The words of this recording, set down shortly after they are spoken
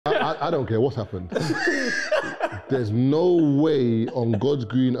I don't care what's happened. There's no way on God's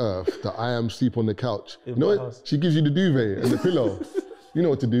green earth that I am sleep on the couch. You know what? She gives you the duvet and the pillow. You know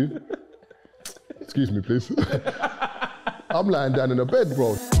what to do. Excuse me, please. I'm lying down in a bed,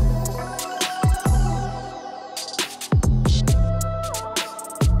 bro.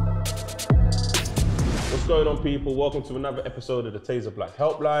 What's going on, people? Welcome to another episode of the Tazer Black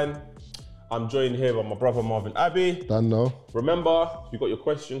Helpline. I'm joined here by my brother Marvin Abbey. Done now. Remember, if you've got your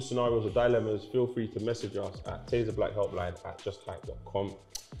questions, scenarios, or dilemmas, feel free to message us at tazerblackhelpline@justtype.com.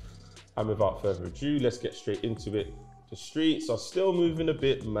 And without further ado, let's get straight into it. The streets are still moving a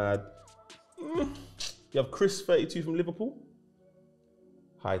bit mad. You have Chris, 32, from Liverpool.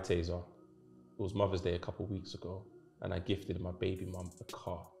 Hi, Tazer. It was Mother's Day a couple of weeks ago, and I gifted my baby mum a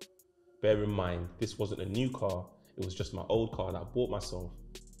car. Bear in mind, this wasn't a new car. It was just my old car that I bought myself.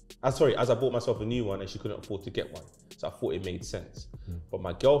 As I bought myself a new one and she couldn't afford to get one. So I thought it made sense. But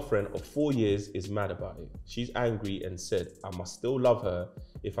my girlfriend of 4 years is mad about it. She's angry and said I must still love her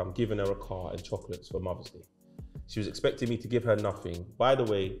if I'm giving her a car and chocolates for Mother's Day. She was expecting me to give her nothing. By the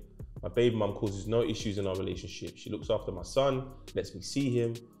way, my baby mum causes no issues in our relationship. She looks after my son, lets me see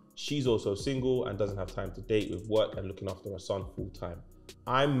him. She's also single and doesn't have time to date with work and looking after her son full time.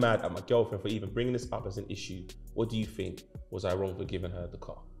 I'm mad at my girlfriend for even bringing this up as an issue. What do you think? Was I wrong for giving her the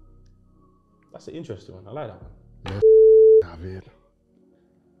car? That's an interesting one. I like that one. David.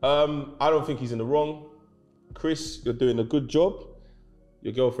 I don't think he's in the wrong. Chris, you're doing a good job.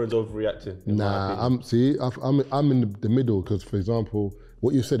 Your girlfriend's overreacting. Nah, I'm in the middle because, for example,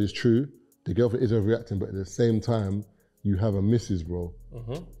 what you said is true. The girlfriend is overreacting, but at the same time, you have a missus, bro.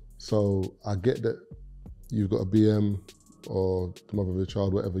 So I get that you've got a BM or the mother of the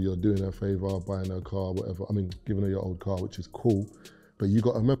child, whatever, you're doing her a favor, buying her a car, whatever. I mean, giving her your old car, which is cool. But you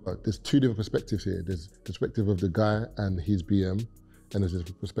got to remember, there's two different perspectives here. There's the perspective of the guy and his BM, and there's the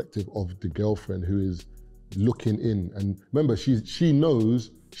perspective of the girlfriend who is looking in. And remember, she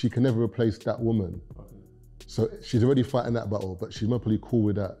knows she can never replace that woman. So she's already fighting that battle, but she's probably cool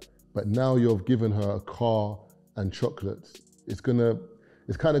with that. But now you've given her a car and chocolates. It's kind of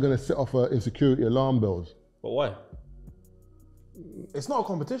gonna set off her insecurity alarm bells. But why? It's not a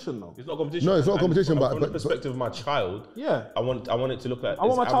competition, though. It's not a competition. No, it's not a competition, but from the perspective of my child, yeah, I want it to look like. I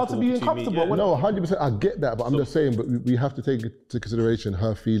want my child to be comfortable. Yeah. No, 100%. I get that, but I'm just saying. But we have to take into consideration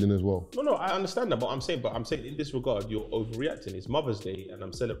her feeling as well. No, I understand that, but I'm saying in this regard, you're overreacting. It's Mother's Day, and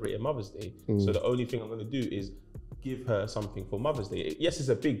I'm celebrating Mother's Day. So the only thing I'm going to do is give her something for Mother's Day. Yes, it's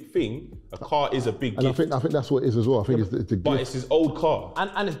a big thing. A car is a big gift. And I think that's what it is as well. I think it's the gift. But it's his old car.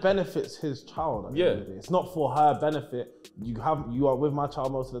 And it benefits his child. At the end of the day. It's not for her benefit. You are with my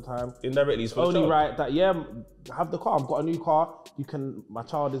child most of the time. Indirectly, it's for only the child. right that have the car. I've got a new car. My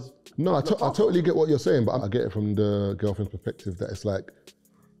child is. No, I totally get what you're saying, but I get it from the girlfriend's perspective that it's like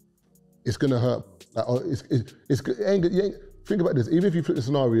it's gonna hurt. Think about this. Even if you flip the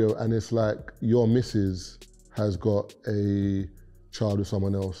scenario and it's like your missus has got a child with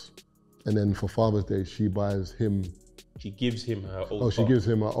someone else, and then for Father's Day she gives him her old car. She gives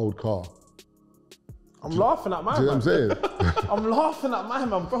him her old car. I'm laughing at my man. Do you know what I'm saying? I'm laughing at my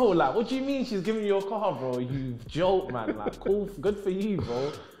man, bro. Like, what do you mean she's giving you a car, bro? You joke, man. Like, cool, good for you,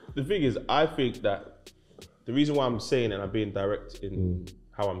 bro. The thing is, I think that the reason why I'm saying and I'm being direct in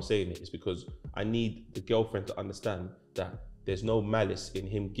how I'm saying it is because I need the girlfriend to understand that there's no malice in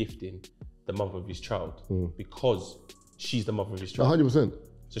him gifting the mother of his child because she's the mother of his child. 100%.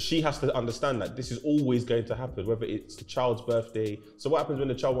 So she has to understand that this is always going to happen, whether it's the child's birthday. So what happens when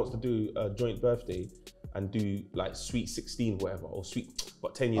the child wants to do a joint birthday and do like sweet 16, whatever, or sweet,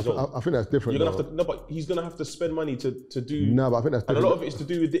 but 10 years old? I think that's different. You're gonna have to, no, but he's gonna have to spend money to do. No, but I think that's different. And a lot of it is to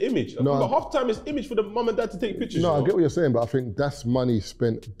do with the image. No, but half the time it's image for the mum and dad to take pictures. No, I get what you're saying, but I think that's money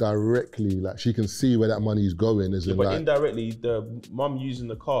spent directly. Like she can see where that money is going. But indirectly, the mum using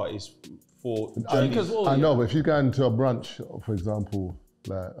the car is for. I know, but if you're going to a brunch, for example.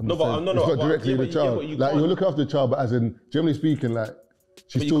 Like, it's not directly the child. You look after the child, but as in, generally speaking, like,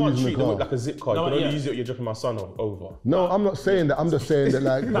 she's still using the car. You can't treat it like a zip car. You can only use it when you're dropping my son over. No, I'm not saying that. I'm just saying that,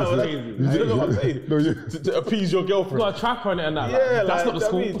 like... You know what I'm saying? To appease your girlfriend. You've got a tracker on it and that. Yeah, that's not the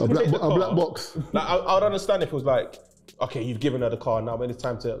school. A black box. Like, I would understand if it was like, okay, you've given her the car, now when it's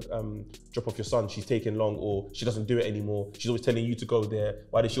time to drop off your son, she's taking long or she doesn't do it anymore. She's always telling you to go there.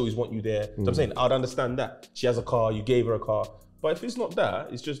 Why does she always want you there? So I'm saying, I'd understand that. She has a car, you gave her a car. But if it's not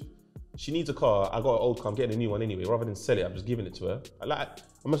that, it's just, she needs a car, I got an old car, I'm getting a new one anyway. Rather than sell it, I'm just giving it to her.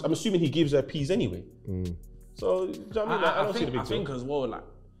 I'm assuming he gives her peas anyway. So, do you know what I mean? I don't see the big deal. I think as well, like,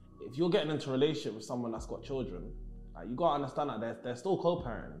 if you're getting into a relationship with someone that's got children, like, you gotta understand that they're still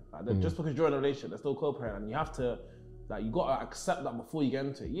co-parenting. Like, just because you're in a relationship, they're still co-parenting. And you have to that you gotta accept that before you get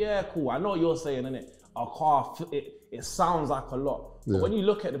into it. Yeah, cool. I know what you're saying, innit? A car, it sounds like a lot. But when you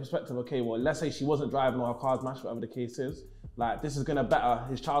look at the perspective, okay, well, let's say she wasn't driving or her car's mashed, whatever the case is, like this is gonna better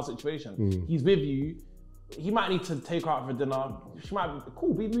his child's situation. He's with you. He might need to take her out for dinner. She might be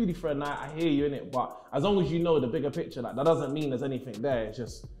cool, be moody for a night. I hear you, innit? But as long as you know the bigger picture, like that doesn't mean there's anything there. It's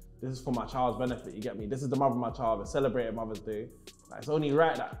just, this is for my child's benefit, you get me? This is the mother of my child, we're celebrating Mother's Day. Like, it's only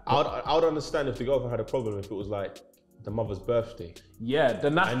right that... I would understand if the girlfriend had a problem if it was like the mother's birthday. Yeah,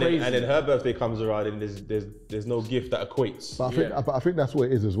 then that's crazy. And then her birthday comes around and there's no gift that equates. But I think that's what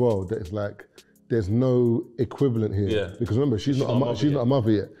it is as well, that it's like, there's no equivalent here. Yeah. Because remember, she's not a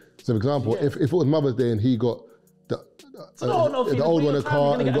mother yet. So for example, if it was Mother's Day and he got the old one a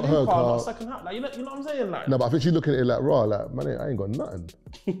car and got her car. Second hand. Like, you know what I'm saying? Like, no, but I think she's looking at it like, raw, like, man, I ain't got nothing.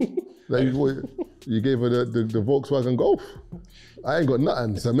 Like, you gave her the Volkswagen Golf. I ain't got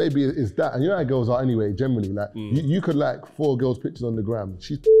nothing. So maybe it's that. And you know how girls are anyway, generally. Like, you could like 4 girls' pictures on the gram.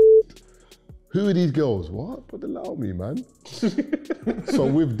 She's who are these girls? What? But allow me, man. So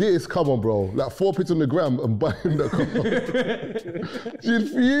with this, come on, bro. Like 4 pictures on the gram and buying the car.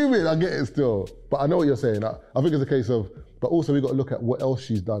 She's fuming. I get it still. But I know what you're saying. I think it's a case of, but also we got to look at what else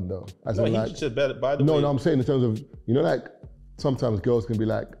she's done though. As no, in, he like, said, by the way. No, I'm saying in terms of, you know, like sometimes girls can be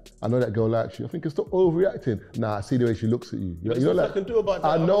like, I know that girl likes you. I think it's stop overreacting. Nah, I see the way she looks at you. You know, like, I can do about that.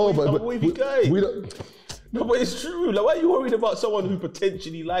 I know, but wavy guy. We don't. No, but it's true. Like, why are you worried about someone who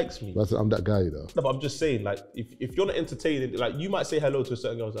potentially likes me? I'm that guy though. No, but I'm just saying, like, if you're not entertaining, like, you might say hello to a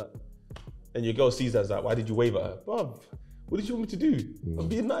certain girl, like, and your girl sees that as like, why did you wave at her? Bruv, what did you want me to do? I'm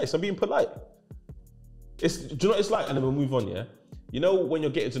being nice. I'm being polite. Do you know what it's like? And then we'll move on. Yeah. You know when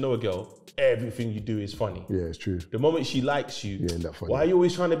you're getting to know a girl, everything you do is funny. Yeah, it's true. The moment she likes you, that funny. Why are you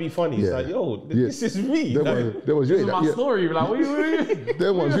always trying to be funny? It's like, yo, this is me. There was this is my story. Like, what you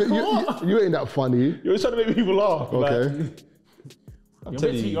There was you ain't that funny. You're always trying to make people laugh. Okay. Like,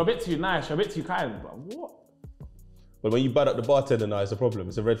 you're a bit too nice. You're a bit too kind. But what? But when you bad up the bartender now, it's a problem.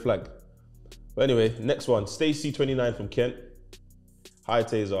 It's a red flag. But anyway, next one. Stacey, 29 from Kent. Hi,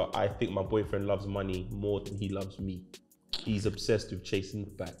 Tazer. I think my boyfriend loves money more than he loves me. He's obsessed with chasing the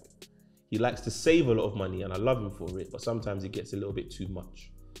bag. He likes to save a lot of money and I love him for it, but sometimes it gets a little bit too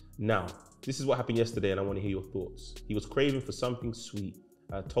much. Now, this is what happened yesterday and I want to hear your thoughts. He was craving for something sweet.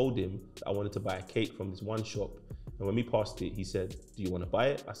 I told him that I wanted to buy a cake from this one shop. And when we passed it, he said, do you want to buy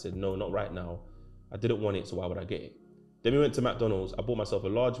it? I said, no, not right now. I didn't want it, so why would I get it? Then we went to McDonald's. I bought myself a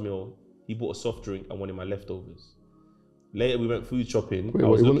large meal. He bought a soft drink and wanted my leftovers. Later, we went food shopping. Wait,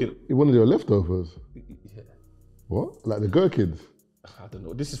 he wanted your leftovers? Yeah. What? Like the gherkins? I don't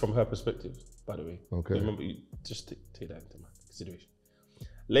know. This is from her perspective, by the way. Okay. Remember, you just take that into consideration.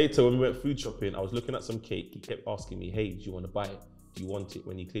 Later, when we went food shopping, I was looking at some cake. He kept asking me, hey, do you want to buy it? Do you want it?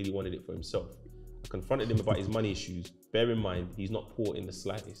 When he clearly wanted it for himself. I confronted him about his money issues. Bear in mind, he's not poor in the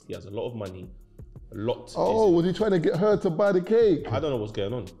slightest. He has a lot of money. A lot. Oh, was he trying to get her to buy the cake? I don't know what's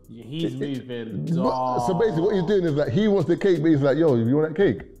going on. Yeah, he's moving. So basically what he's doing is like, he wants the cake, but he's like, yo, you want that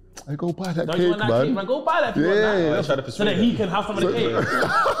cake? I go buy that cake, man. Go buy that if you want that. So that he can have some of the cake.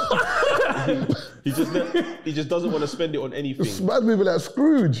 He just doesn't want to spend it on anything. This man's moving like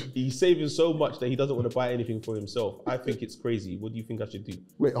Scrooge. He's saving so much that he doesn't want to buy anything for himself. I think it's crazy. What do you think I should do?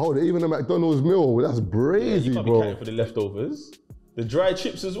 Wait, hold it. Even a McDonald's meal, that's brazy, you can't bro. be counting for the leftovers. The dry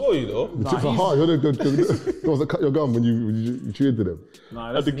chips as well, you know. The chips are hard. You're the ones that cut your gum when you chew into them.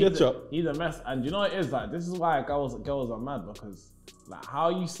 No, that's the ketchup. He's a mess. And you know what it is? Like, this is why girls are mad, because like, how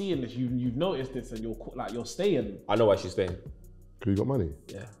are you seeing this? You've noticed this and you're staying. I know why she's staying. Because you got money.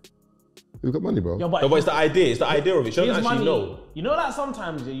 Yeah. You got money, bro. Yeah, but it's the idea. It's the idea of it. She doesn't actually know. You know that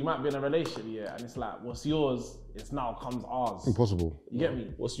sometimes you might be in a relationship, and it's like, what's yours? It's now comes ours. Impossible. You get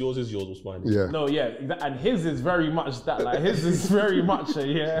me? What's yours is yours. What's mine? Yeah. No, yeah, and his is very much that. Like his is very much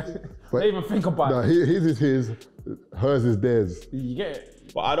Don't even think about it. His is his. Hers is theirs. You get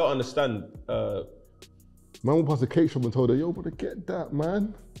it? But I don't understand. Man went past the cake shop and told her, yo, brother, get that,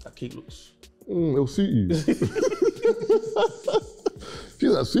 man. That cake looks. It'll suit you. She's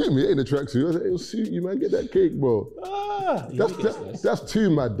like, suit me, it ain't a tracksuit. I said, it'll suit you, man. Get that cake, bro. That's too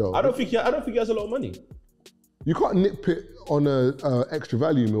mad, though. I don't think he has a lot of money. You can't nitpick on a extra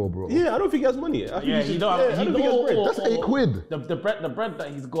value meal, bro. Yeah, I don't think he has money. I don't think he has bread. That's £8. The bread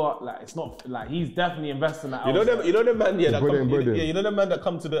that he's got, like, it's not like he's definitely investing that. You know the man, you know the man that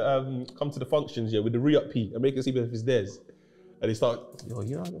come to the functions, with the re-up P and make it seem as if it's theirs, and they start, They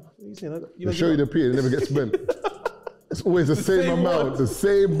show you the P and it never gets spent. It's always the same amount, the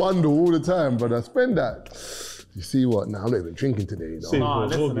same bundle all the time, brother. Spend that. You see what? Nah, I'm not even drinking today. We've got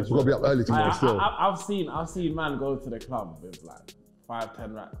to be up early tomorrow still. I've seen man go to the club with like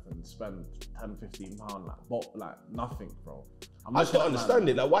 5-10 racks and spend 10-15 pound like nothing, bro. I just don't understand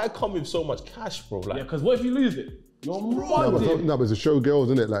it. Like, why come with so much cash, bro? Like, yeah, because what if you lose it? You're no, but it's to show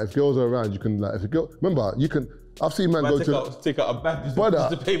girls, isn't it? Like, if girls are around, you can, like, if a girl, remember, you can, I've seen man go take out a bag just brother,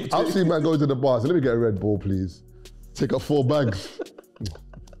 to pay for I've seen man go to the bar, so let me get a Red Bull, please. Take out 4 bags.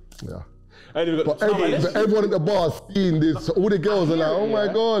 Yeah. But everyone at the bar seeing this, so all the girls are like, oh my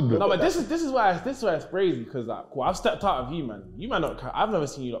God. No, but this is why it's crazy, because like, cool, I've stepped out of you, man. You man not, I've never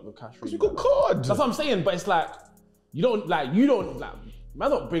seen you up with cash. Because you got cards. That's what I'm saying, but it's like, you don't, man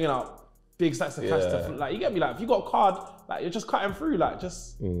not bringing out big stacks of cash to, like, you get me, like, if you got a card, like, you're just cutting through, like,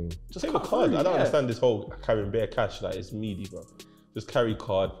 just take a card. I don't understand this whole carrying bare cash, like, it's meaty, bro. Just carry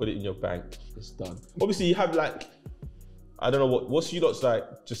card, put it in your bank, it's done. Obviously, you have, like, I don't know what's you lot's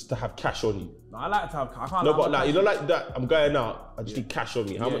like, just to have cash on you. No, I like to have cash. No, but like, you know, like that, I'm going out, I just need cash on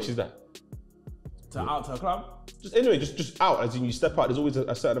me. How much is that? Out to a club? Just anyway, just out, as in you step out, there's always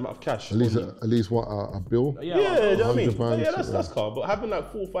a certain amount of cash. At least what, a bill? Yeah, you know what I mean? £100, Yeah, that's calm. But having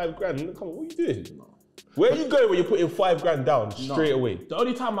like 4 or 5 grand, come on, what are you doing? No. Where are you going when you're putting 5 grand down straight away? The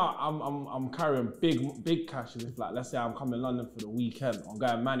only time I'm carrying big cash is if, like, let's say I'm coming to London for the weekend, I'm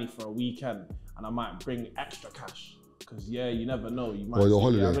going Manny for a weekend, and I might bring extra cash. Because you never know, you might say,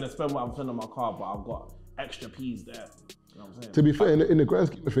 I'm gonna spend what I'm spending on my car, but I've got extra P's there. You know what I'm saying? To be fair, in the grand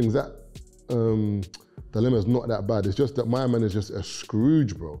scheme of things, that dilemma is not that bad. It's just that my man is just a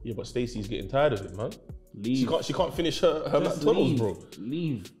Scrooge, bro. Yeah, but Stacey's getting tired of it, man. Leave. She can't finish her McDonald's, bro.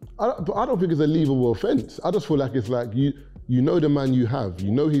 Leave. But I don't think it's a leavable offence. I just feel like it's like you know the man you have.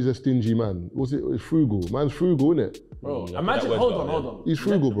 You know he's a stingy man. It's frugal. Man's frugal, innit? Bro, imagine, hold on. He's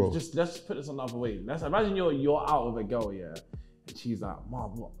frugal, bro. Let's put this another way. Let's imagine you're out with a girl, yeah, and she's like,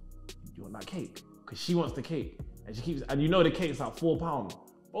 Marv, what? You want that cake? Because she wants the cake, and she keeps, and you know the cake's like £4.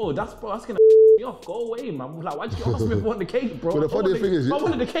 Oh, that's gonna me off. Go away, man. Like, why'd you ask me if I want the cake, bro? But the funny thing is, if I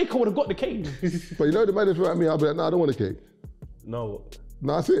wanted the cake, I would have got the cake. But you know the man is right at me. I'll be like, nah, I don't want the cake. No.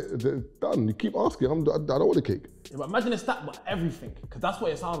 No, that's it. It's done. You keep asking. I don't want the cake. Yeah, but imagine it's that, but everything, because that's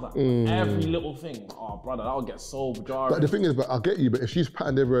what it sounds like. Every little thing. Oh, brother, that would get so jarring. But the thing is, but I'll get you. But if she's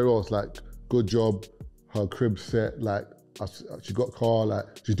patterned everywhere else, like, good job, her crib's set, like, she got a car, like,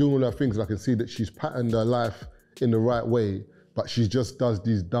 she's doing all her things, and I can see that she's patterned her life in the right way, but she just does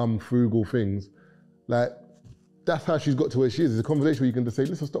these dumb, frugal things. Like, that's how she's got to where she is. It's a conversation where you can just say,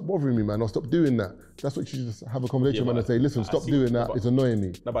 listen, stop bothering me, man, or stop doing that. That's what you just have a conversation with, man, and say, listen, stop doing that, it's annoying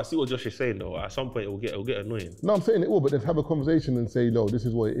me. No, but I see what Josh is saying, though. At some point, it will get annoying. No, I'm saying it will, but then have a conversation and say, no, this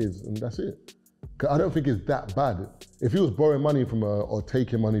is what it is, and that's it. I don't think it's that bad. If he was borrowing money from her or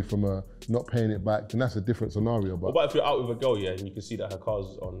taking money from her, not paying it back, then that's a different scenario. But what about if you're out with a girl, yeah, and you can see that her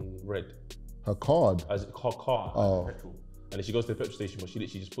car's on red? Her card? As her car, oh. Petrol. And then she goes to the petrol station, but she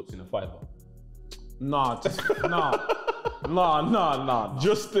literally just puts in a £5. Nah. Just enough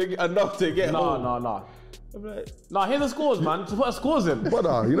to get home. Nah. Nah, here's the scores, man. Just put the scores in.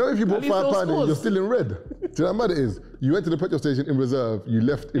 Brother, you know if you put £5 in, you're still in red. Do you know how mad it is? You went to the petrol station in reserve, you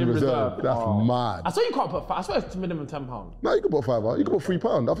left in reserve. That's mad. I swear you can't put £5. I swear it's minimum £10. No, you can put £5. You can put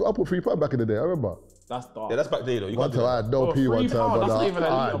 £3. I put £3 back in the day, I remember. That's dark. Yeah, that's back there though. You one time I had no P one time, brother.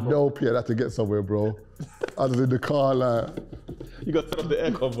 I had no P, I had to get somewhere, bro. I was in the car, like... You got to turn off the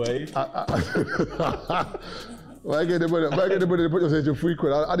aircon, boy. I get the money in the petrol station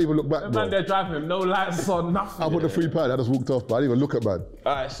 £3. I didn't even look back, bro. Man, they're driving, no lights on, nothing. I put the £3, I just walked off, but I didn't even look at man.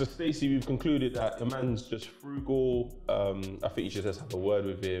 All right, so Stacey, we've concluded that the man's just frugal. I think you should just have a word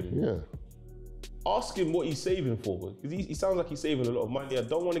with him. Yeah. Ask him what he's saving for, because he sounds like he's saving a lot of money. I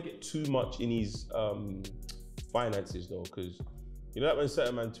don't want to get too much in his finances though, because you know that when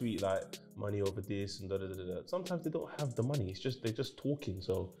certain man tweet like money over this and da da da da. Sometimes they don't have the money. It's just they're just talking.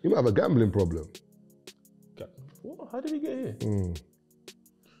 So you might have a gambling problem. What? How did we get here?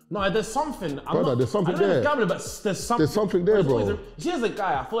 No, there's something. Brother, there's something there. Gambling, but there's something. There's something there, bro. You see, as a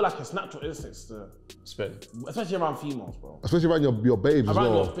guy, I feel like it's natural instincts to spend, especially around females, bro. Especially around your babes as well.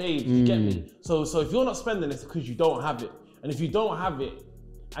 Around your babes, you get me. So if you're not spending, it's because you don't have it. And if you don't have it,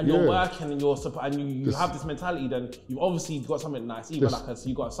 and you're working and you have this mentality, then you've obviously got something nice. Either like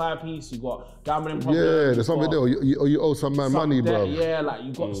you got a side piece, you got gambling problems. Yeah, there's something there, or you owe some man money, bro. Yeah, like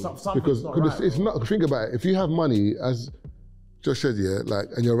you got something. Because it's not. Think about it. If you have money, as Josh said, yeah, like,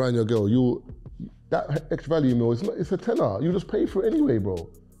 and you're around your girl, that extra value meal, it's a tenner. You just pay for it anyway, bro.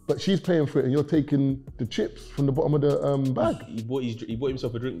 But she's paying for it, and you're taking the chips from the bottom of the bag. He bought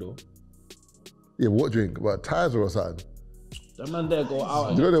himself a drink though. Yeah, what drink? What, Tazer or something? Them man there go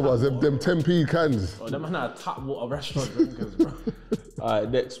out. Do you know what it was? Them 10p cans. Oh, them man are tap water restaurant drinkers, bro. All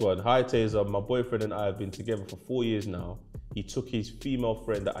right, next one. Hi Tazer, my boyfriend and I have been together for 4 years now. He took his female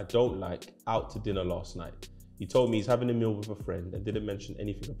friend that I don't like out to dinner last night. He told me he's having a meal with a friend and didn't mention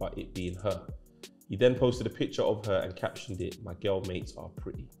anything about it being her. He then posted a picture of her and captioned it, "My girl mates are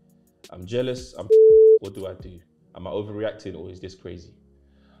pretty. I'm jealous, what do I do? Am I overreacting or is this crazy?"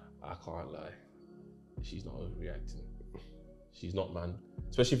 I can't lie. She's not overreacting. She's not, man.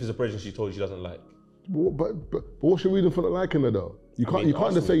 Especially if it's a person she told you she doesn't like. But what's your reason for not liking her though? You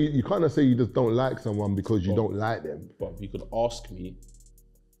can't just say you just don't like someone because you don't like them. But you could ask me,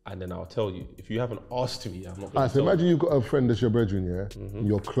 and then I'll tell you. If you haven't asked me, I'm not. Alright, so imagine you've got a friend that's your brethren, yeah.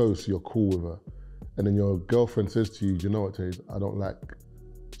 You're close, you're cool with her, and then your girlfriend says to you, "You know what, Taze? I don't like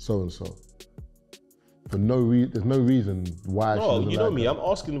so and so." For there's no reason why. No, you know me. I'm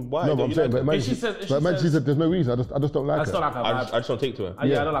asking why. No, but I'm saying, but imagine she said, "There's no reason. I just don't like her." I just don't like her vibe. I just don't take to her.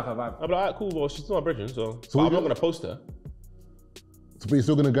 Yeah, I don't like her vibe. I'm like, alright, cool. Well, she's not my brethren, so I'm not gonna post her. So, but you're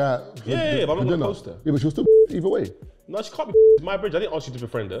still gonna go out. Yeah, but I'm not gonna post her. Yeah, but she'll still either way. No, she can't be my brethren. I didn't ask you to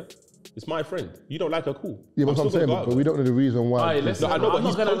befriend her. It's my friend. You don't like her, cool. Yeah, but I'm saying, but we don't know the reason why. Right, listen, I know, but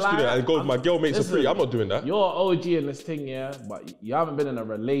he's posted it and goes, "My girl mates are free." I'm not doing that. You're OG in this thing, yeah, but you haven't been in a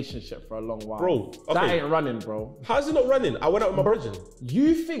relationship for a long while. Bro, that okay. ain't running, bro. How's it not running? I went out with my brethren.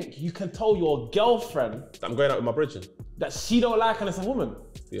 You think you can tell your girlfriend I'm going out with my brethren. that she don't like and it's a woman,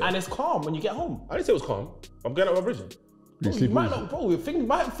 Yeah. and it's calm when you get home? I didn't say it was calm. I'm going out with my brethren. You might not, bro. Things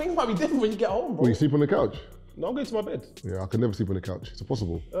might be different when you get home, bro. Will you sleep on the couch? No, I'm going to my bed. Yeah, I can never sleep on the couch. It's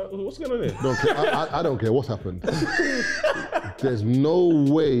impossible. What's going on here? Don't care. I don't care what's happened. There's no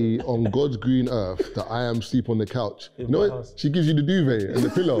way on God's green earth that I am sleep on the couch. You know what? She gives you the duvet and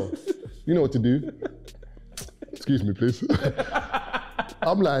the pillow. You know what to do. Excuse me, please.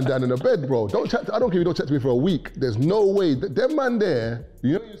 I'm lying down in the bed, bro. Don't chat. I don't care if you don't chat to me for a week. There's no way. Them man there,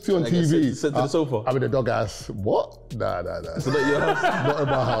 you know you see on TV. Sit to the sofa. I'm in the dog house. What? Nah. So not your house? Not in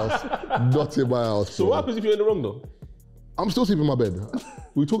my house. Not in my house. So what happens if you're in the wrong though? I'm still sleeping in my bed.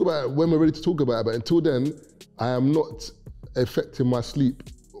 We talk about it when we're ready to talk about it, but until then, I am not affecting my sleep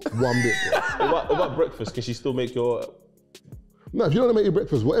one bit, bro. What about breakfast? Can she still make your... No, if you don't want to make your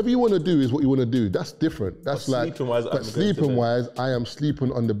breakfast, whatever you want to do is what you want to do. That's different. That's like, sleeping-wise, I am sleeping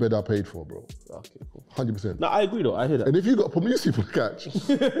on the bed I paid for, bro. Okay, cool. 100%. No, I agree though, I hear that. And if you got a problem, you sleep on the couch.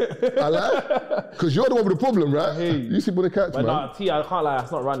 I lie, because you're the one with the problem, right? You sleep on the couch, man. Nah, T, I can't lie,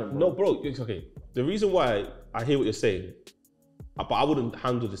 that's not running, bro. No, bro, it's okay. The reason why I hear what you're saying, but I wouldn't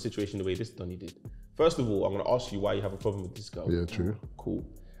handle the situation the way this Donny did. First of all, I'm gonna ask you why you have a problem with this girl. Yeah, true. Cool.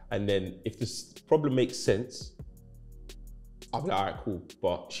 And then if this problem makes sense, I'll be like, all right, cool.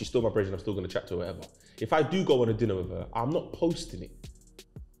 But she's still my brethren, I'm still gonna chat to her, whatever. If I do go on a dinner with her, I'm not posting it.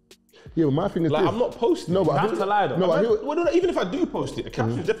 Yeah, but my thing is like, this. I'm not posting no, it. but That's a lie though. No, even if I do post it, the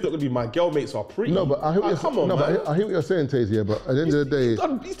caption's definitely not gonna be "My girl mates are pretty." No, but I hear what you're come on, man. But I hear what you're saying, Taze, yeah, but at the end of the day...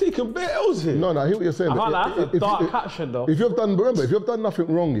 He's taking bare L's here. No, I hear what you're saying. I can't lie, that's a dark caption though. If you've done nothing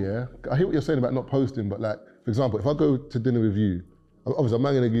wrong, yeah, I hear what you're saying about not posting, but like, for example, if I go to dinner with you, obviously I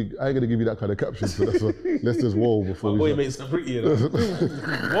ain't gonna give you that kind of caption, so let's just wall before my boy mates are pretty, you know.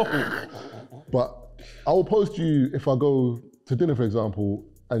 But I will post you if I go to dinner, for example,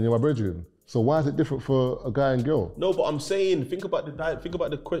 and you're my brethren. So why is it different for a guy and girl? No, but I'm saying, think about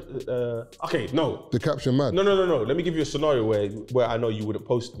the question. Okay, no. The caption, man. No. Let me give you a scenario where I know you wouldn't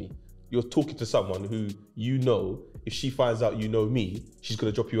post me. You're talking to someone who you know, if she finds out you know me, she's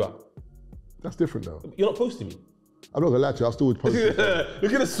gonna drop you out. That's different though. You're not posting me. I'm not gonna lie to you, I'll still post.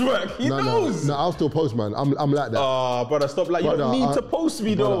 Look at the smirk. He knows. No, I'll still post, man. I'm like that. Brother, stop. Like, you don't need to post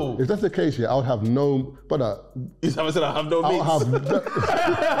me though. If that's the case, yeah, I'll have no. Brother, you haven't said I have no mates. I'll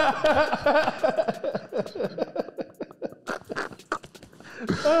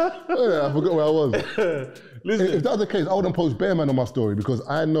yeah, I forgot where I was. Listen. If that's the case, I wouldn't post bare man on my story because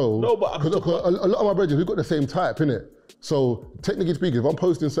I know. No, but because a lot of my brothers, we've got the same type, innit? So technically speaking, if I'm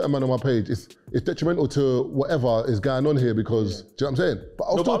posting certain man on my page, it's detrimental to whatever is going on here because, do you know what I'm saying? But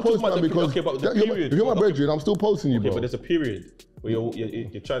I'll still post man because if you're my brethren, I'm still posting you, bro. Okay, but there's a period where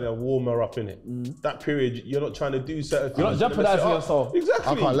you're trying to warm her up, innit? That period, you're not trying to do certain things. You're not jeopardizing yourself.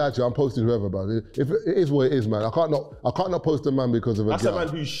 Exactly. I can't lie to you, I'm posting whoever, bro. If it is what it is, man. I can't not post a man because of That's a man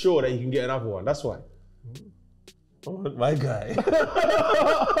who's sure that he can get another one, that's why. Oh, my guy.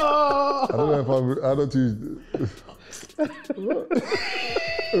 I don't know if I don't do. I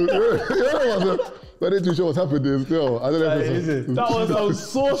didn't too sure what's happening still. I don't know if that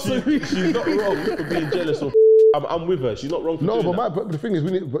was so sorry. She's not wrong for being jealous or I'm with her. She's not wrong for doing that. But the thing is,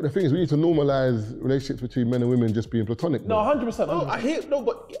 we need to normalize relationships between men and women just being platonic. No, 100%. No, I hear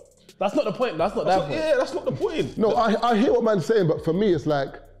but that's not the point. That's not that point. Yeah, that's not the point. No, I hear what man's saying, but for me, it's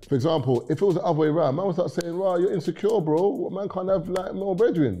like, for example, if it was the other way around, man would start saying, "Wow, you're insecure, bro. What man can't have like more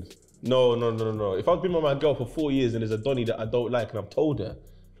brethren?" No. If I've been with my girl for 4 years and there's a Donny that I don't like and I've told her,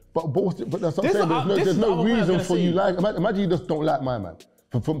 But that's what I'm saying. There's no reason for you like. Imagine you just don't like my man.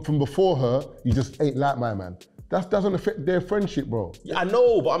 From before her, you just ain't like my man. That doesn't affect their friendship, bro. Yeah, I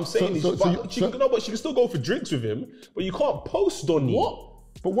know, but I'm saying she can still go for drinks with him, but you can't post Donny. What?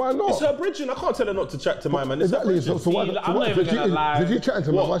 But why not? It's her bridging. I can't tell her not to chat to my man. It's exactly. Her So why? I'm not even gonna lie. If you chatting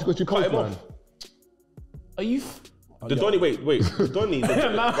to my man, why should she post, man? Are you? The Donny, wait, the Donny. I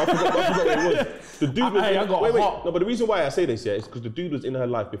forgot what it was. The dude was. Wait. No, but the reason why I say this, is because the dude was in her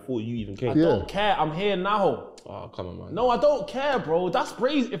life before you even came. I don't care. I'm here now. Oh, come on, man. No, I don't care, bro. That's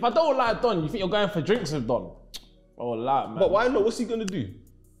crazy. If I don't like Don, you think you're going for drinks with Don? Oh, like, man. But why not? What's he gonna do?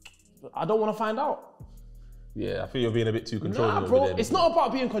 I don't want to find out. Yeah, I think you're being a bit too controlling. Nah, bro, it's not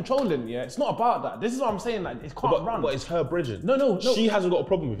about being controlling, yeah? It's not about that. This is what I'm saying, like, it can't run. But it's her bridging. No. She hasn't got a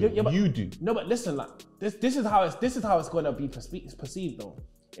problem with you. Yeah, but, you do. No, but listen, like, this is how it's going to be perceived, though.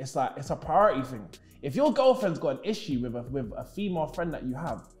 It's like, it's a priority thing. If your girlfriend's got an issue with a female friend that you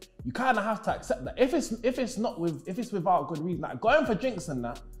have, you kind of have to accept that. If it's without good reason, like going for drinks and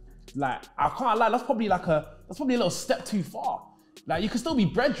that, like, I can't lie, that's probably a little step too far. Like, you can still be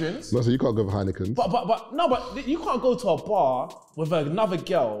brethren. No, so you can't go for Heineken. But you can't go to a bar with another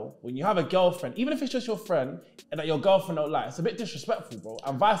girl when you have a girlfriend, even if it's just your friend, and that your girlfriend don't like. It's a bit disrespectful, bro,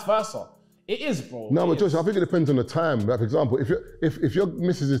 and vice versa. It is, bro. No, but Josh, I think it depends on the time. Like, for example, if your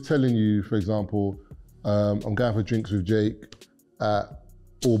missus is telling you, for example, I'm going for drinks with Jake at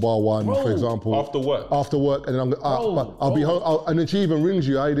All Bar One, bro, for example. After work, and then I'll be home, and then she even rings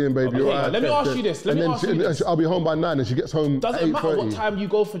you, how you doing, baby? Okay, let me ask you this. I'll be home by 9 and she gets home Does it matter what time you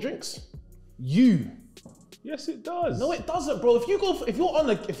go for drinks? Yes, it does. No, it doesn't, bro. If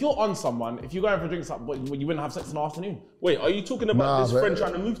you're on someone, if you're going for drinks, you wouldn't have sex in the afternoon. Wait, are you talking about this friend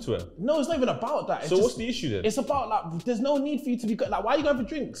trying to move to her? No, it's not even about that. So what's the issue then? It's about, like, there's no need for you to be like, why are you going for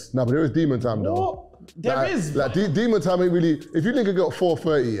drinks? No, but there is demon time though. What? There is. Like demon time ain't really. If you think it got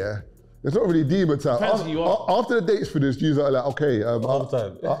 4:30, yeah. It's not really demon time. After the date's finished, you're like, okay,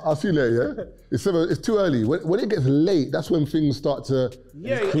 I'll see you later, yeah? It's too early. When it gets late, that's when things start to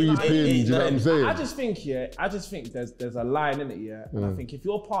creep in, do you know what I'm saying? I just think there's a line in it, yeah? And I think if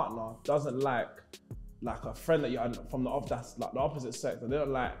your partner doesn't like a friend that you're from that's like the opposite sex, and they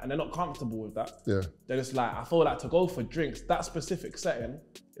don't like, and they're not comfortable with that, they're just like, I feel like to go for drinks, that specific setting,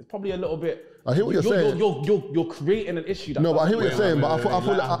 it's probably a little bit. I hear what you're saying. You're creating an issue. No, but I hear what you're saying. But I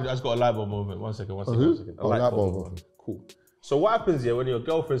feel like I just got a light bulb moment. One second. A light bulb. Cool. So what happens here when your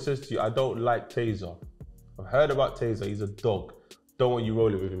girlfriend says to you, "I don't like Tazer. I've heard about Tazer. He's a dog. Don't want you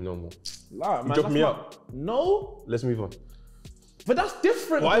rolling with him no more." Like, you drop me out. No. Let's move on. But that's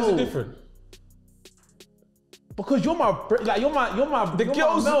different. Why is it different? Because you're my male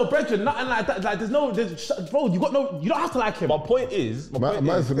brethren, nothing like that. Like bro, you don't have to like him.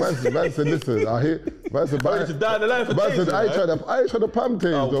 Man said, listen, I hear, man said, I ain't trying to pam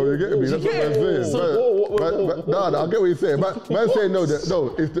Taze though, you get me? That's what I'm saying. No, I get what you're saying. Man saying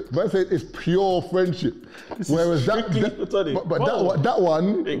man saying it's pure friendship. Whereas that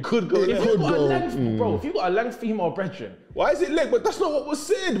one, it could go. Bro, if you got a length female brethren. Why is it leg? But that's not what was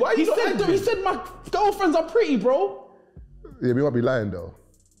said. Why? He said my girlfriends are pretty, bro. Yeah, we might be lying though.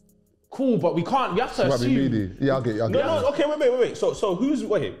 Cool, but we can't. You have to assume. Might be needy. Yeah, I'll get you. No. Okay, wait. So who's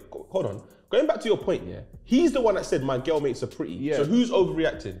hold on. Going back to your point, yeah. He's the one that said my girl mates are pretty. Yeah. So who's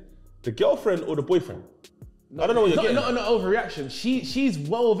overreacting? The girlfriend or the boyfriend? I don't know what you're getting. Not an overreaction. She's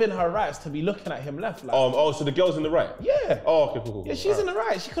well within her rights to be looking at him left. Like. So the girl's in the right? Yeah. Oh, okay, cool. Yeah, she's in the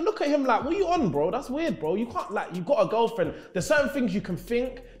right. She can look at him like, what are you on, bro? That's weird, bro. You can't, like, you've got a girlfriend. There's certain things you can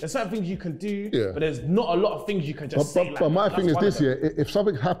think, there's certain things you can do, but there's not a lot of things you can just say. But my thing is this, yeah, if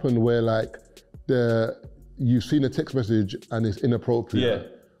something happened where, like, you've seen a text message and it's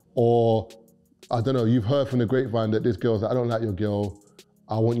inappropriate, or, I don't know, you've heard from the grapevine that this girl's like, I don't like your girl,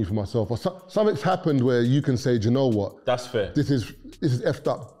 I want you for myself, or something's happened where you can say, do you know what? That's fair. This is effed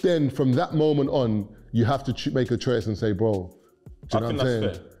up. Then from that moment on, you have to make a choice and say, bro, do you know what I'm saying?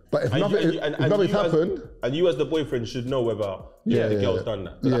 Fair. But if nothing's happened, and you as the boyfriend should know whether the girl's done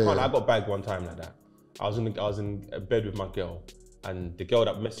that. I got bagged one time like that. I was in bed with my girl, and the girl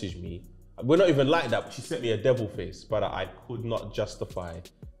that messaged me, we're not even like that, but she sent me a devil face, but I could not justify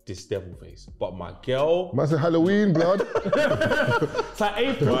this devil face. But my girl... Man said Halloween, blood. It's like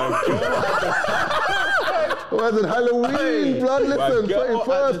April. Man said Halloween, blood. Listen,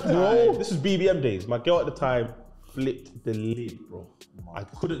 31st, bro. This is BBM days. My girl at the time flipped the lid, bro. I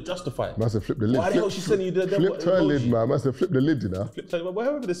couldn't justify it. Man said flip the lid. Why the hell she sending you the devil? Flipped her lid, man. Man said flip the lid, you know.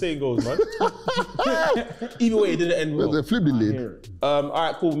 However the saying goes, man. Either way, it didn't end well. Man said flip the lid. All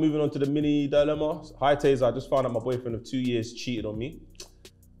right, cool. Moving on to the mini dilemma. Hi, Tazer. I just found out my boyfriend of 2 years cheated on me.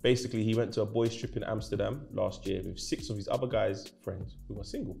 Basically, he went to a boys' trip in Amsterdam last year with 6 of his other guys' friends who were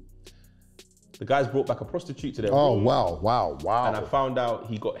single. The guys brought back a prostitute to their room. Wow. And I found out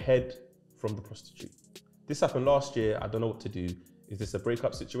he got head from the prostitute. This happened last year. I don't know what to do. Is this a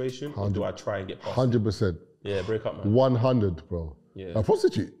breakup situation or do I try and get past 100%. Yeah, break up, man. 100, bro. Yeah. A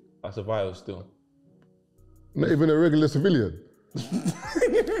prostitute? That's a vial still. Not even a regular civilian?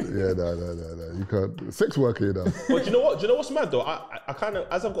 Yeah, no. You can't. Sex worker, you know. But do you know what? Do you know what's mad though? I kind of,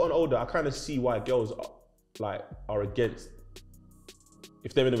 as I've gotten older, I kind of see why girls are against,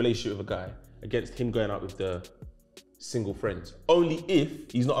 if they're in a relationship with a guy, against him going out with the single friends. Only if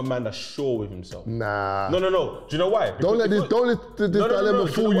he's not a man that's sure with himself. Nah. No. Do you know why? Because don't let this dilemma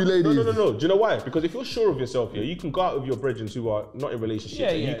fool you, ladies. No. Do you know why? Because if you're sure of yourself, yeah, you can go out with your brethren who are not in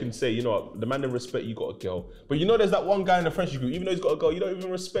relationships and you can say, you know what, the man don't respect you, got a girl. But you know there's that one guy in the friendship group, even though he's got a girl, you don't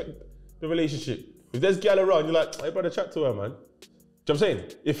even respect the relationship. If there's gal around, you're like, hey brother, chat to her, man. Do you know what I'm saying?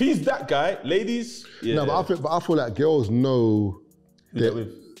 If he's that guy, ladies, yeah. No, but I feel like girls know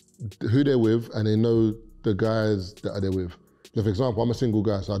who they're with and they know the guys that are there with. So for example, I'm a single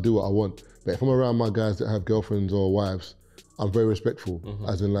guy, so I do what I want. But if I'm around my guys that have girlfriends or wives, I'm very respectful.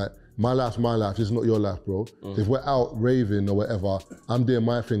 As in like, my life's my life, this is not your life, bro. So if we're out raving or whatever, I'm doing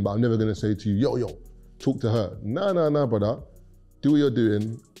my thing, but I'm never gonna say to you, yo, talk to her. No, brother. Do what you're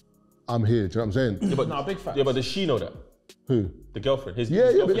doing, I'm here, do you know what I'm saying? Yeah, but no, big fact. Yeah, but does she know that? Who? The girlfriend. His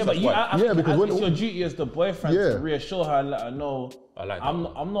Yeah, girlfriend. but because it's your duty as the boyfriend to reassure her and let her know. I like that.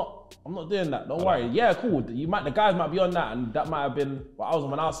 I'm not doing that. Don't worry. Yeah, cool. The guys might be on that, and that might have been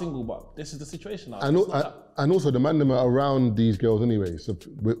when I was single. But this is the situation now. And also the man them are around these girls anyway. So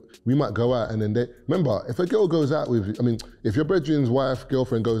we might go out and then they remember if a girl goes out with you. I mean, if your brethren's wife,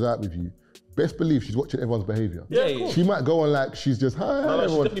 girlfriend goes out with you, best believe she's watching everyone's behaviour. Yeah, she might go on like she's just hi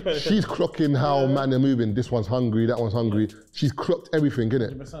everyone. She's clocking how man are moving. This one's hungry, that one's hungry. She's clocked everything,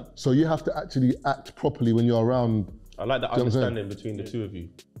 innit? 100%. So you have to actually act properly when you're around. I like that understanding between the two of you.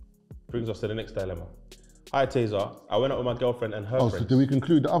 Brings us to the next dilemma. Hi Tazer, I went out with my girlfriend and her friends. So do we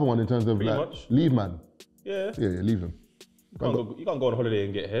conclude the other one in terms of Pretty like much. leave man? Yeah. Yeah, leave them. You can't go on holiday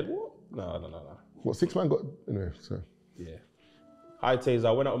and get head. What? No. What, 6 man got anyway, so. Yeah. Hi Tazer,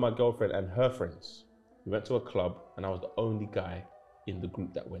 I went out with my girlfriend and her friends. We went to a club and I was the only guy in the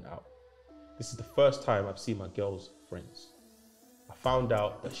group that went out. This is the first time I've seen my girl's friends. I found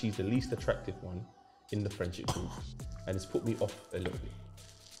out that she's the least attractive one in the friendship group and it's put me off a little bit.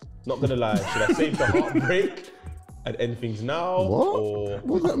 Not gonna lie, should I save the heartbreak and end things now? What? Or...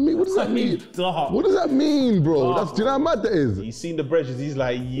 What does that mean? What does that mean? What does that mean, bro? Do you know how mad that is? He's seen the brethren, he's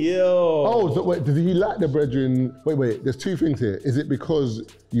like, yo. Oh, so wait, does he like the brethren? Wait, there's 2 things here. Is it because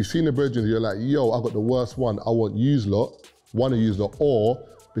you've seen the brethren, you're like, yo, I got the worst one, I want yous lot, one of yous lot, or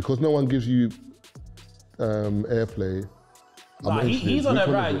because no one gives you airplay, Nah, he's on it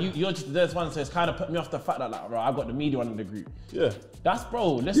right. You're just there's one, so it's kind of put me off the fact that like, bro, I've got the media one in the group. Yeah. That's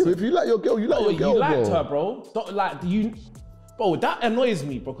bro. Listen. Yeah, if you like your girl, you like your girl, you liked bro. her, bro. Don't like you, bro. That annoys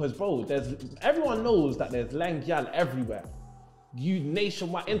me because, bro, everyone knows that there's lang gal everywhere. You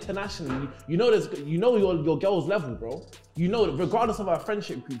nationwide, internationally, you know your girl's level, bro. You know, regardless of our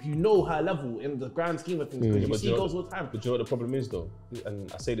friendship group, you know her level in the grand scheme of things. Because you see girls all the time. But you know what the problem is though,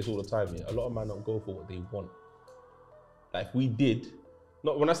 and I say this all the time, yeah, a lot of men don't go for what they want. Like if we did,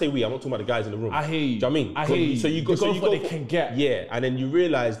 not when I say we, I'm not talking about the guys in the room. I hear you. Do you know what I mean? I hear you. So you go for for what they can get. Yeah, and then you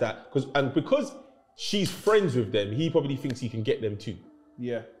realize that because she's friends with them, he probably thinks he can get them too.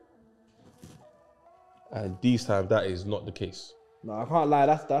 Yeah. And these times that is not the case. No, I can't lie.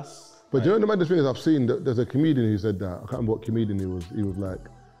 That's. But you know the maddest thing is I've seen that there's a comedian who said that. I can't remember what comedian he was. He was like,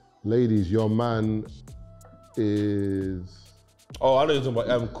 "Ladies, your man is." Oh, I know you're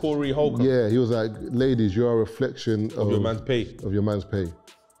talking about Corey Holcomb. Yeah, he was like, "Ladies, you're a reflection of your man's pay. Of your man's pay.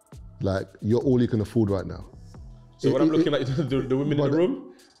 Like you're all he can afford right now." So when I'm looking at the women in the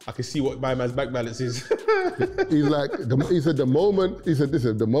room, I can see what my man's bank balance is. He's like, he said the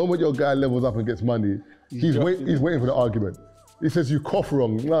moment your guy levels up and gets money, he's waiting for the argument. He says, you cough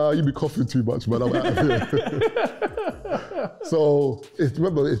wrong. Nah, you be coughing too much, man. I'm out of here. So,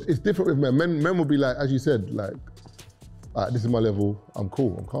 remember, it's different with men. Men will be like, as you said, like, this is my level, I'm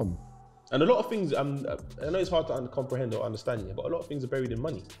cool, I'm calm. And a lot of things, I know it's hard to comprehend or understand yet, but a lot of things are buried in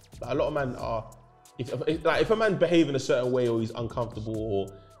money. Like, a lot of men are, if a man behave in a certain way or he's uncomfortable or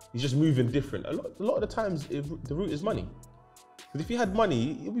he's just moving different, a lot of the times the root is money. Because if he had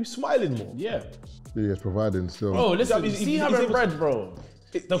money, he'll be smiling more. Yeah. Yeah, he's providing still. Bro, listen, see having bread, bro.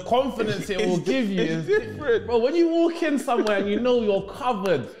 The confidence it will give you is different. Bro, when you walk in somewhere and you know you're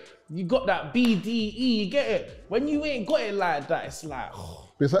covered, you got that BDE, you get it. When you ain't got it like that, it's like,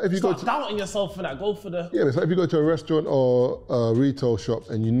 It's like if you Start go to, doubting yourself for that. Go for the. yeah, it's like if you go to a restaurant or a retail shop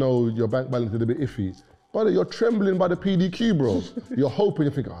and you know your bank balance is a bit iffy. Brother, you're trembling by the PDQ, bro. You're hoping,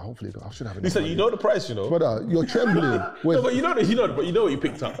 you think, oh, hopefully I should have enough Listen, money. you know the price, you know. Brother, you're trembling. No, but you know what you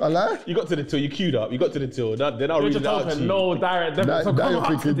picked up. I lie? You got to the till, you queued up, you got to the till, then I'll read it out to you. No direct debit to come you're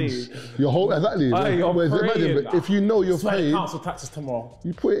out thinking, today. your whole, exactly. Aye, you're Whereas praying. imagine, but if you know you're Swear paid, council taxes tomorrow.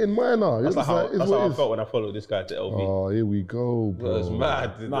 you put it in minor. That's It's how it's what I it is. felt when I followed this guy to LV. Oh, here we go, It was bro.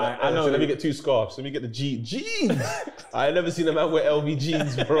 mad. Nah, I know. So let me get 2 scarves. Let me get the jeans. I ain't never seen a man wear LV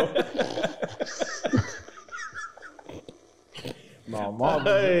jeans, bro. No, Marvin.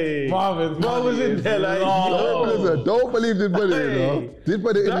 Hey. Marvin's in there like, yo. Listen, don't believe this brother, you know. This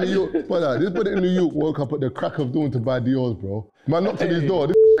brother in New York, brother, this brother in New York woke up at the crack of dawn to buy Dior's, bro. Man knocked on his door.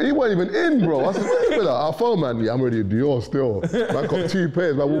 He wasn't even in, bro. I said, brother, our phone, man, yeah, I'm ready to Dior still. Man got 2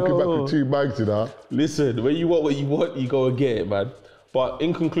 pairs, man, walking back with 2 bags, you know. Listen, when you want what you want, you go and get it, man. But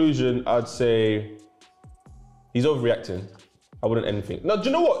in conclusion, I'd say he's overreacting. I wouldn't end anything. No, do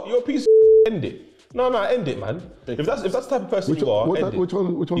you know what? You're a piece of end it. No, end it, man. If that's the type of person you are, end it. Which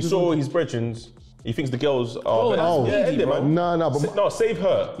one? You saw his brethrens. He thinks the girls are better. that's Yeah, end it, man. Nah, but No, save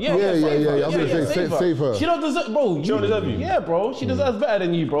her. yeah. I'm gonna say save her. She don't deserve, bro. She don't deserve you. Yeah, bro. She deserves better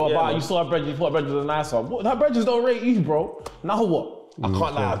than you, bro. Yeah, But man. you saw her brethren, you thought her brethren was a nice one. Her brethren don't rate you, bro. Now what? I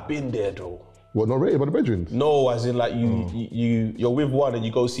can't lie, I've been there, though. What, not rated by the bedrooms? No, as in like you're with one and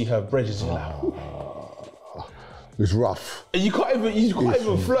you go see her brethren, you're like, It's rough. and you can't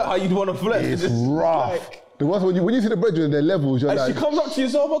even flirt how you'd want to flirt. It's Just rough. like- The ones when you see the bedroom, their levels, you're and like, she comes up to you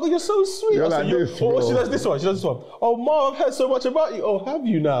and says, oh my God, you're so sweet. You're I said, like this, oh, bro. she does this one. Oh, Mom, I've heard so much about you. Oh, have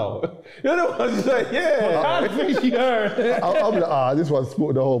you now? You know what I'm like, yeah. I think you heard. I'll be like, this one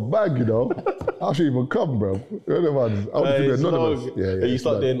smoked the whole bag, you know. I should even come, bro. The other ones, I want to be It's anonymous. long. Yeah. And you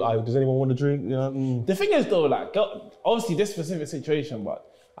start doing, does anyone want to drink? Yeah. The thing is though, like, obviously this specific situation, but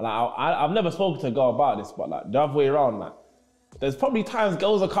like, I've never spoken to a girl about this, but like the other way around, like, there's probably times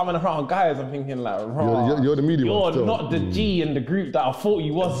girls are coming around guys and thinking like, You're the medium one You're still. not the G in the group that I thought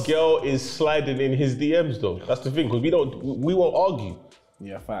you was. Girl is sliding in his DMs though. That's the thing, because we won't argue.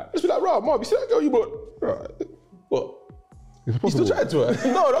 Yeah, fact. Just be like, right, Mom, you see that girl you brought? Right. What? It's You still possible. chatting to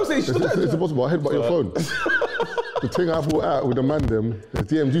her? No, don't say she's still chatting to It's her. impossible. I headbutt your phone. The thing I brought out with the man them is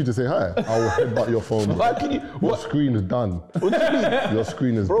DM'd you to say hi. I will headbutt your phone. Why can you? Your What? screen is done. What do you mean? Your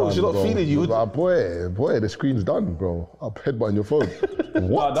screen is Bro, done, she's not feeling you. But boy, the screen's done, bro. I'm headbutting your phone.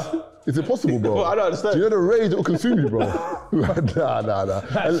 What? It's impossible, bro. Bro, I don't understand. Do you know the rage that will consume you, bro? nah.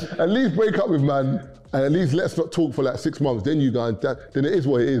 At least break up with man, and at least let's not talk for like 6 months. Then you go and then it is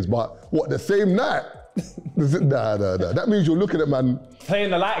what it is. But what, the same night? Nah. That means you're looking at man.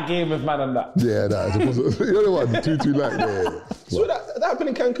 Playing the light game with man and that. Yeah, it's impossible. You know the one, 2-2 like, yeah. So that happened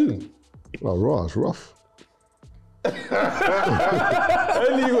in Cancun. Oh, raw, it's rough.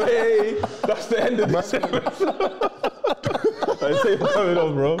 Anyway, that's the end of this episode. Thanks for coming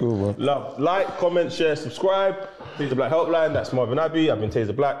on, bro. Cool, man. Love. Like, comment, share, subscribe. Tazer Black Helpline. That's Marvin Abbey. I've been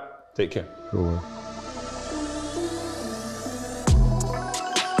Tazer Black. Take care. Cool, man.